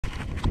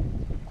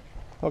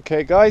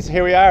Okay guys,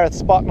 here we are at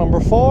spot number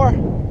 4.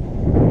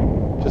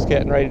 Just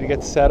getting ready to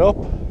get set up.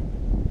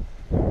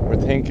 We're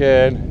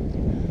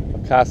thinking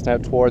of casting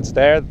out towards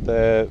there.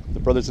 The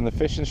brothers in the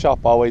fishing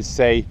shop always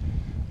say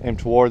aim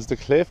towards the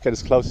cliff, get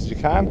as close as you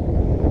can.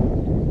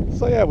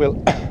 So yeah, we'll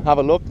have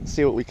a look and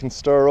see what we can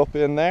stir up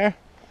in there.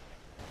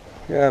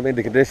 Yeah, I mean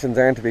the conditions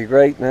aren't to be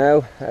great now.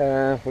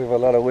 We have a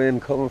lot of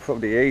wind coming from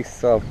the east,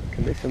 so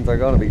conditions are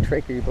going to be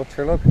tricky, but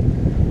sure, look,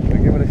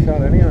 we'll give it a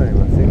shot anyway.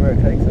 We'll see where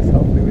it takes us.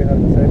 Hopefully we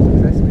have the same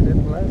success we did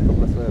in the last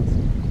couple of swims.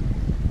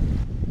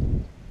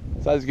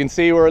 So as you can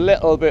see, we're a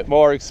little bit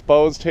more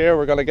exposed here.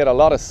 We're going to get a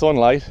lot of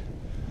sunlight.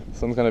 The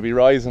sun's going to be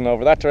rising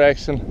over that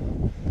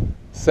direction,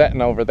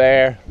 setting over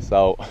there,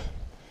 so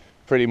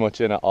pretty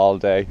much in it all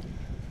day.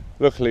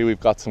 Luckily we've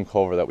got some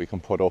cover that we can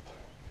put up,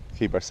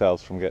 keep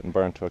ourselves from getting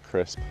burnt to a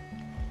crisp.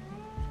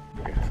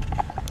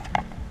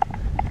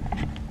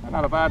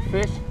 Not a bad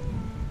fish.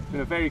 It's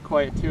been a very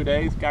quiet 2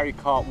 days. Gary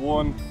caught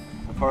one.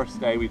 The first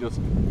day we don't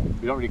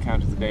really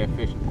count as a day of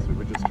fishing, so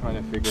we're just trying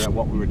to figure out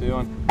what we were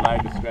doing.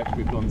 Largest stretch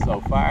we've done so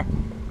far.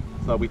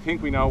 So we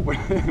think we know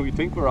we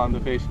think we're on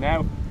the fish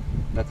now.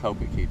 Let's hope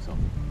it keeps up.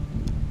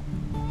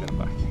 Get it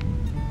back.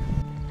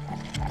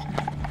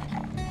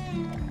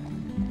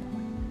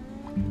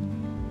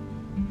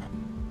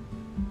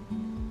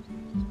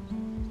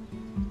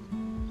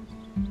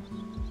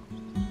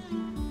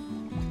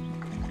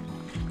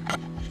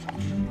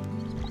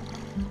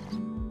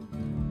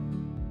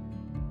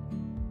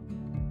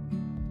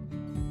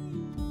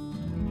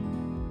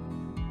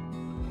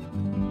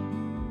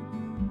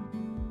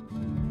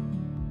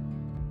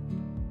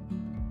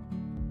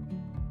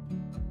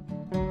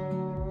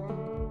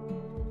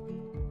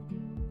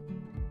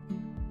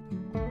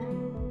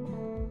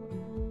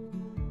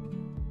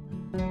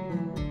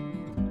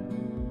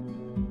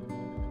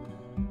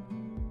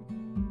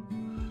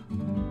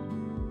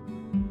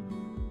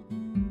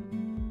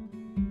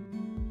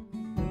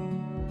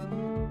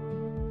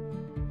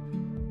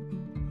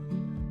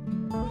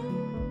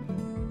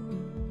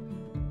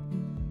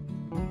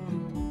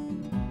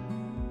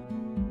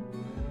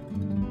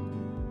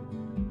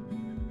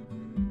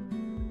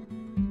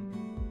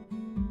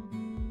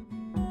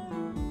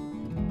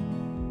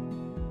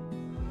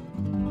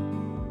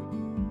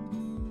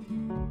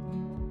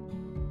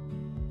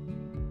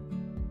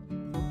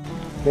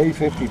 Day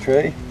 53,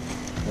 a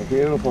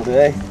beautiful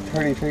day,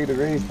 33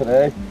 degrees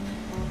today.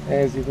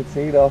 As you can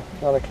see though,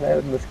 not a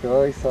cloud in the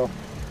sky, so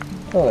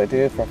not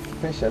ideal for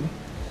fishing.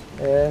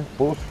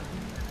 But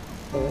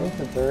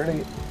it's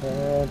early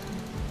and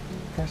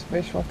first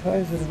fish, what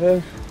time is it,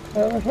 about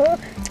 12 o'clock?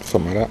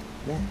 Something like that.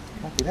 Yeah,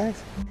 happy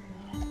days.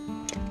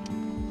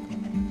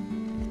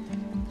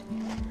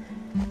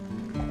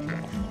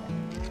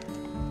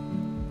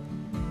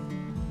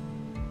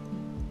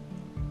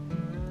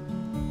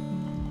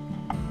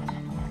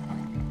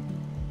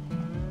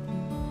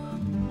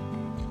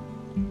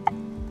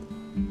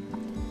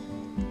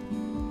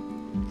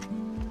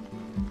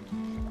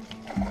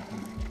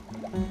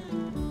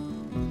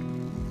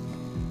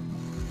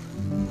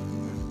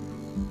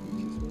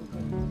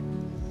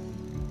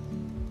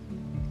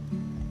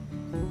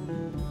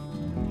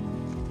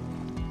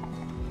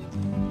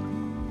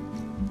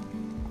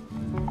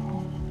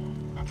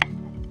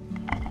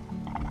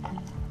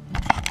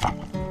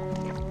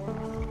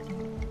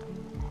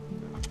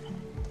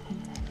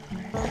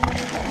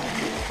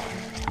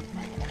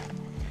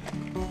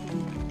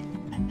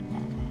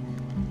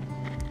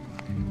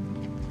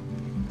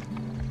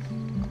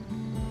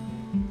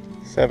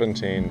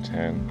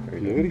 $17.10.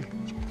 Beauty.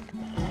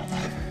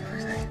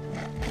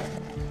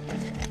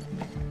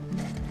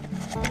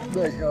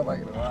 Nice job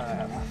making it.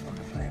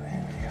 Fucking play with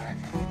him.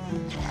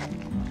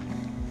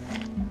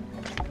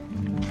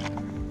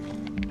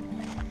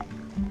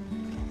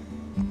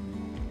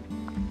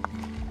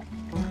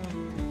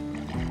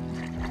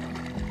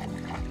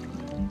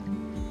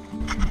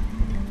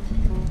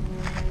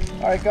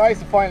 Alright guys,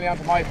 so finally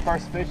onto my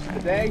first fish of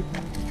the day.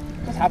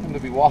 Just happened to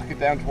be walking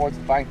down towards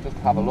the bank just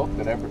to have a look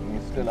that everything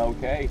is still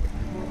okay,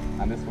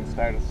 and this one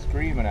started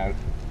screaming out.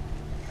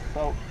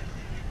 So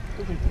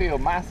it doesn't feel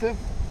massive,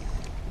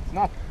 it's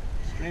not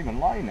streaming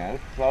line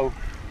out, so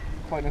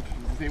quite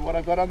interested to see what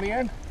I've got on the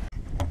end.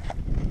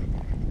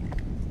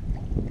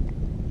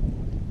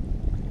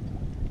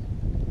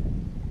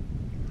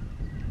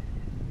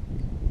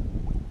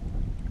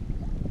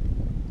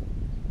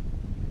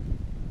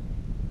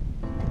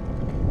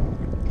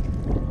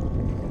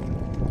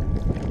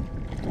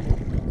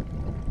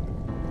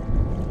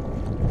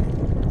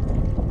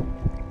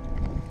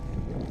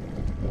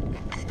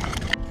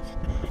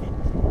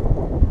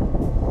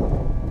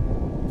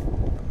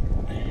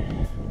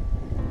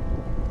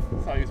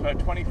 So he's about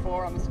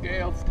 24 on the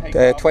scales.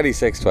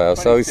 26.12,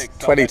 so he's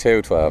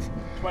 22.12.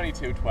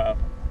 22.12.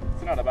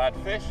 It's not a bad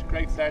fish.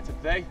 Great start to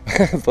the day.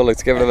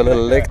 Bullock's giving him a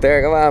little lick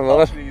there. Come on,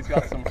 Bullock. Hopefully he's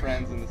got some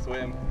friends in the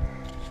swim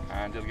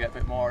and it'll get a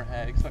bit more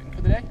exciting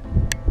for the day.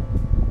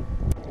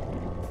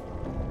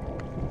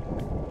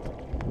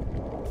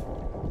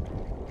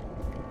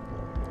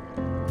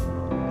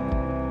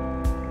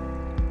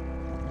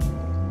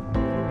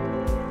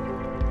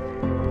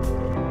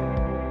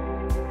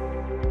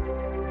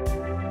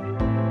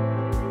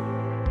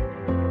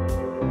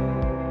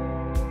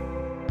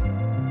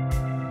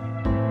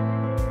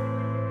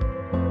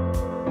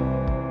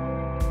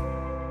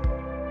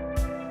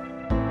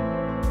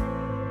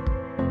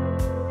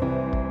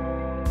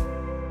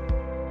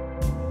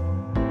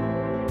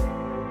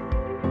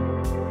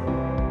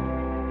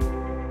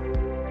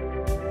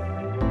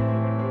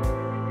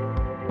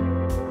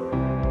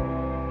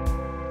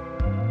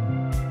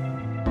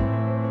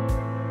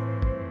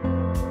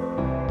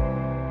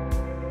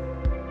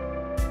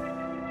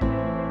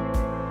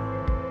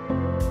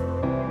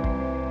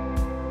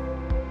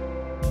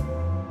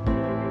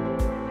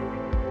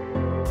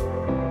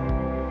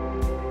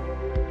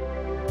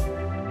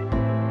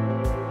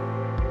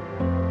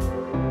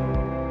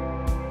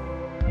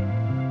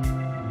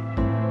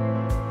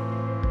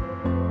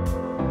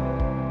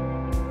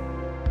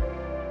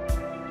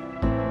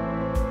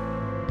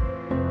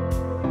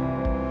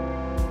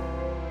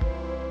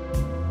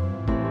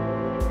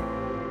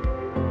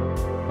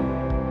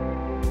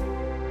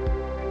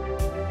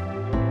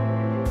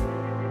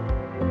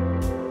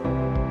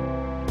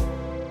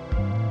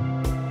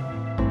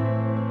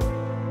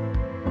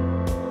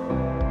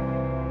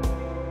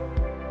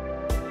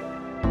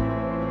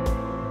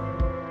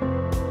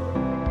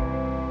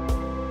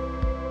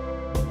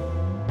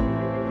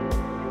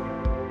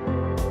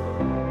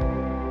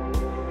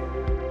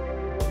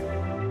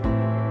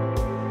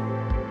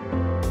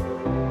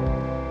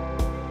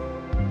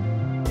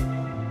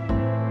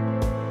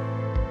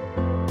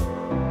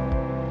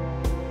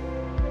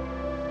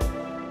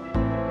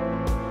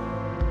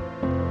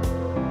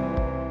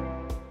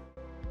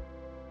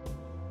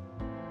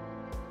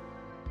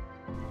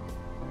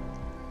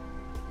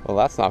 Well,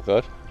 that's not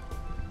good.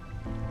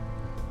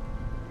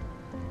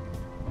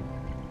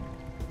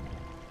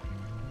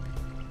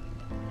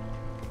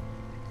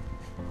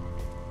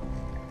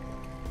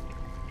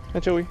 Hi,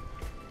 Joey.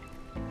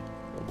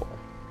 Oh boy.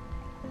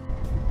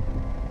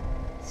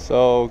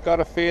 So, got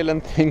a feeling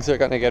things are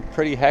going to get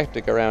pretty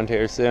hectic around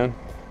here soon.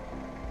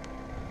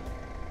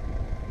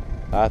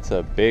 That's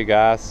a big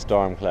ass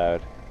storm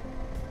cloud.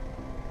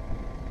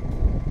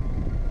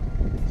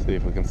 See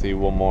if we can see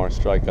one more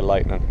strike of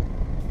lightning.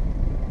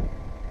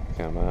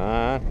 Come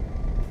on.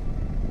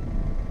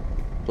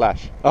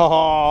 Flash.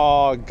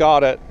 Oh,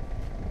 got it.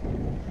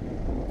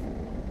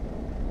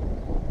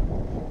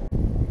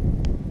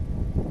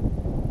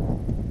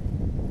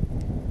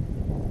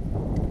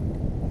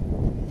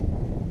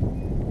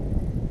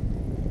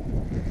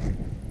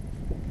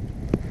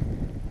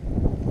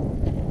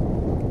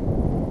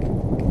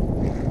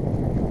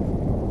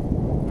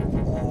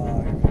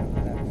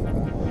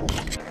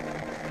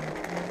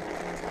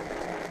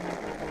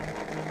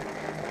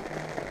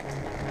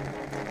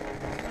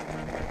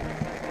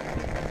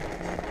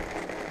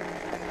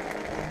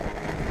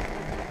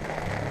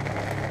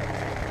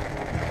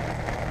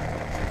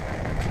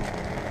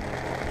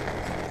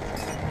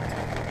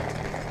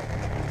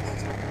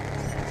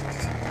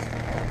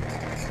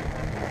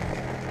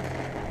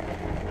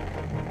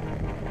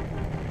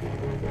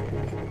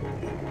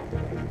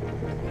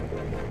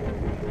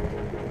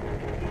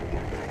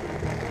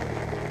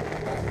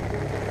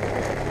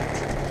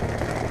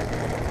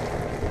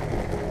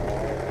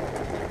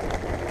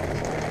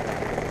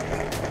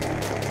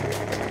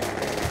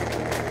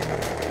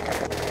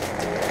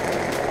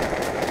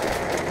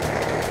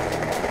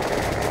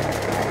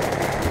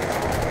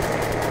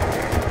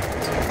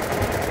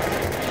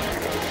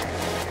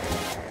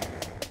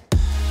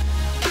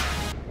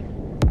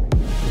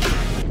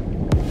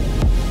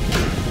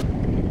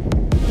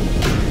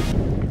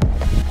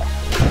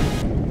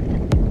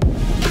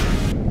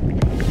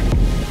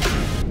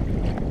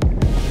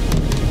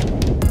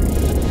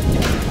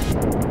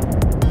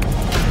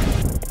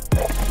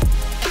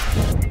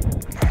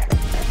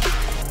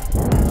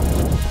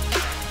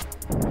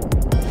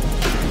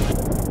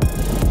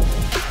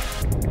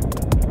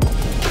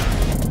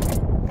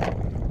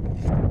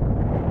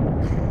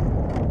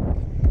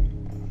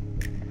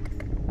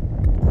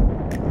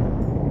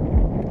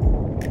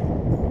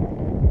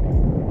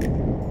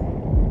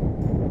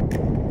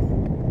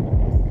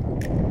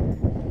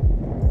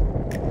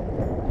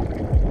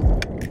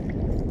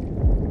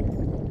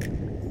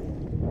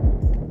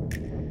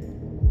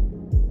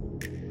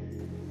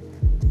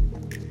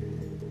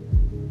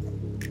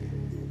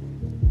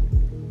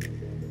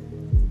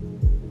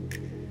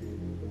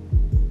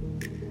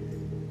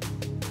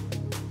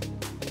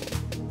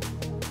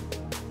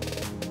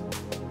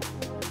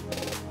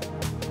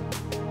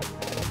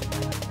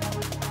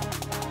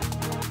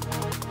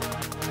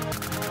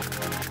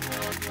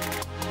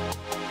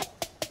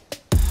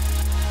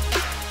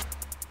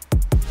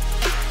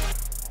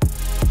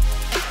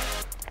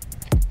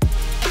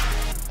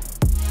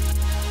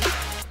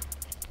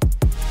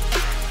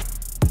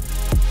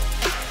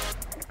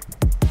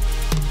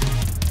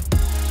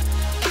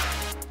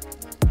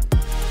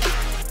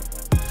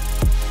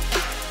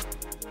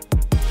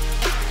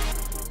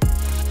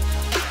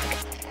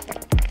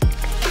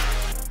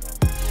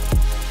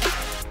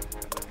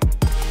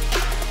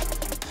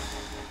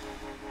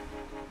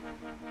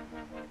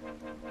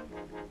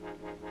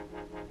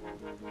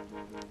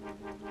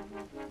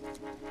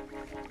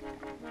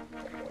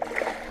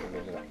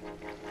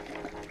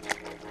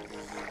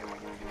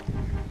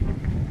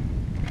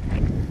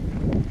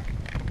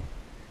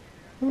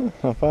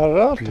 Not bad at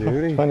all.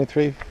 Beauty.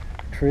 23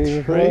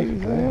 trees.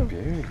 Yeah.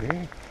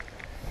 Beauty.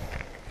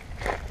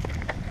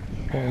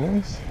 Very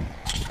nice.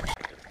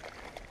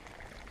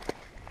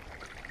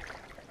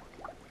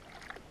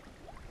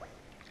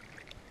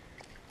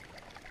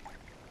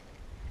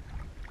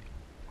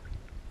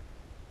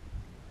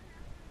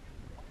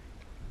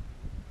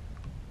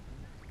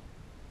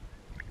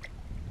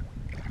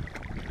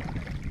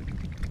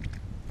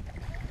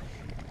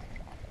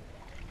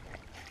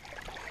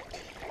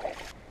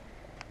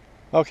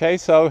 Okay,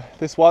 so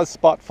this was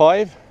spot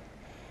 5.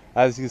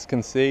 As you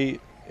can see,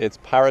 it's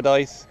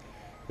paradise.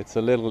 It's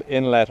a little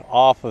inlet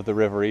off of the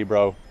River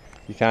Ebro.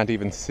 You can't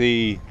even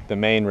see the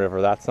main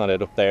river. That's not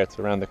it up there, it's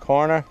around the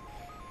corner.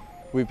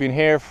 We've been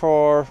here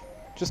for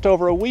just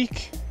over a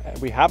week.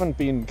 We haven't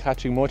been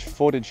catching much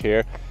footage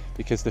here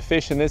because the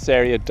fish in this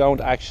area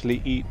don't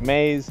actually eat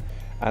maize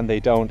and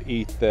they don't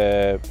eat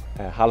the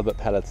halibut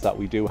pellets that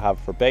we do have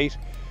for bait.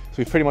 So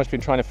we've pretty much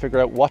been trying to figure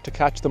out what to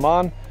catch them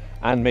on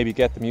and maybe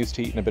get them used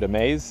to eating a bit of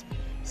maize.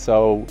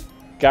 So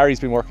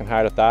Gary's been working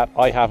hard at that.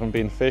 I haven't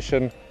been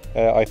fishing.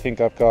 I think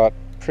I've got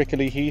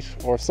prickly heat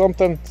or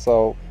something,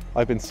 so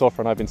I've been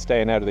suffering. I've been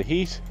staying out of the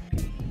heat.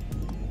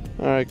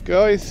 All right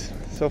guys,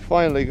 so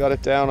finally got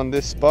it down on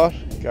this spot.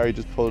 Gary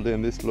just pulled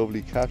in this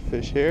lovely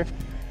catfish here.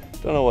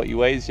 Don't know what he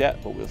weighs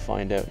yet, but we'll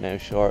find out now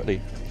shortly.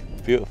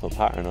 Beautiful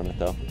pattern on it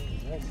though.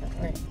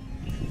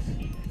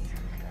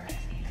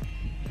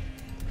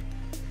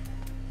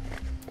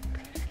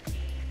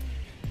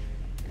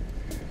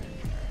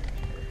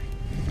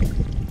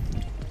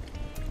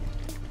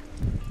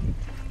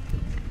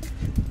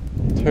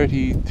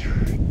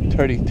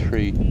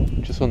 33,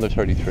 just under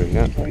 33,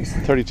 yeah. Nice.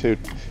 32,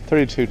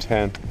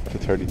 32.10 to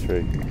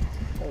 33.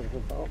 That was a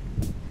good ball.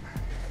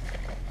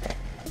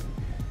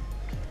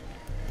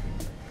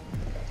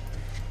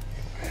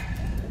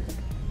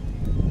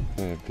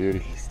 Yeah,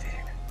 beauty.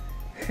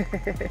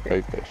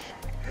 Great fish.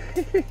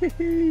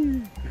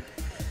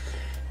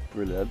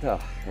 Brilliant. Oh,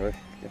 right,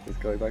 get this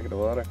guy back in the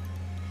water.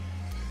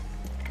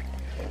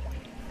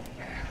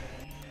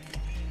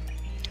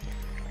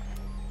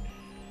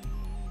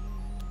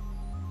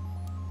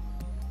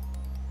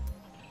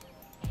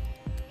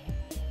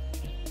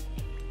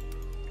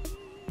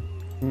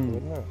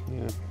 Wouldn't it?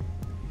 Yeah.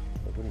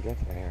 I wouldn't get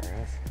to the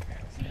ARS.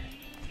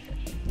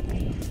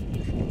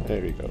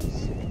 There he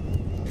goes.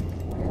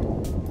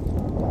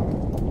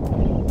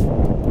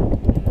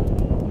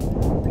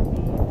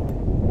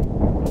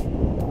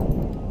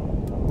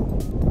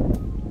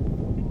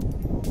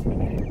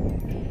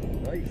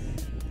 Nice.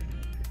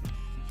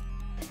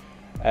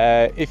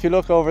 If you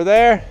look over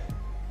there,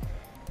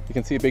 you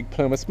can see a big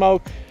plume of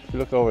smoke. If you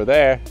look over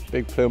there,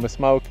 big plume of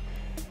smoke.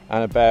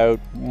 And about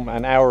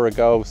an hour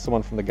ago,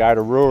 someone from the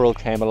Garda Rural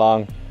came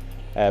along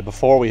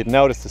before we had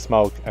noticed the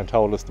smoke and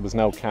told us there was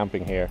no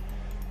camping here.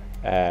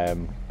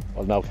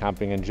 Well, no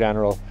camping in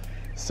general.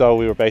 So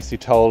we were basically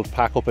told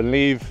pack up and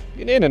leave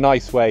in a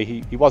nice way.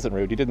 He wasn't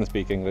rude, he didn't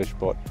speak English,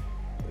 but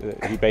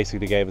he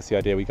basically gave us the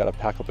idea we got to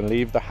pack up and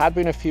leave. There had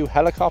been a few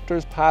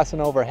helicopters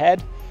passing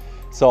overhead,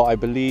 so I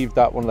believe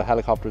that one of the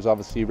helicopters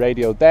obviously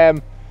radioed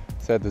them,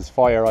 said there's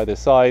fire either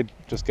side,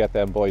 just get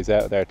them boys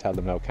out of there, tell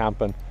them no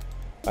camping.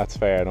 That's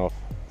fair enough.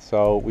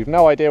 So we've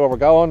no idea where we're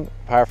going,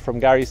 apart from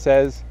Gary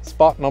says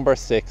spot number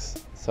 6.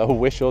 So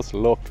wish us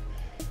luck,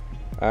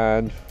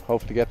 and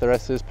hope to get the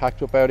rest of this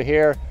packed up out of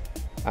here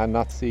and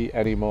not see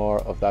any more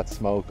of that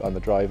smoke on the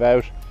drive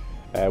out.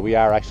 We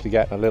are actually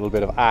getting a little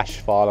bit of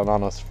ash falling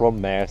on us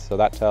from there, so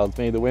that tells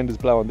me the wind is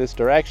blowing this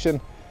direction.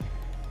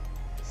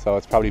 So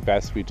it's probably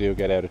best we do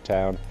get out of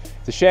town.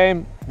 It's a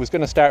shame. I was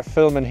going to start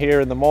filming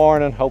here in the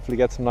morning, hopefully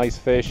get some nice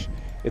fish.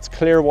 It's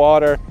clear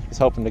water. I was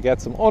hoping to get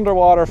some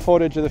underwater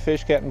footage of the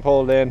fish getting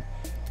pulled in,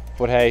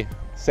 but hey,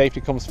 safety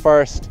comes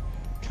first.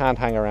 Can't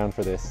hang around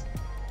for this.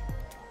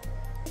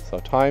 So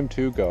time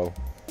to go.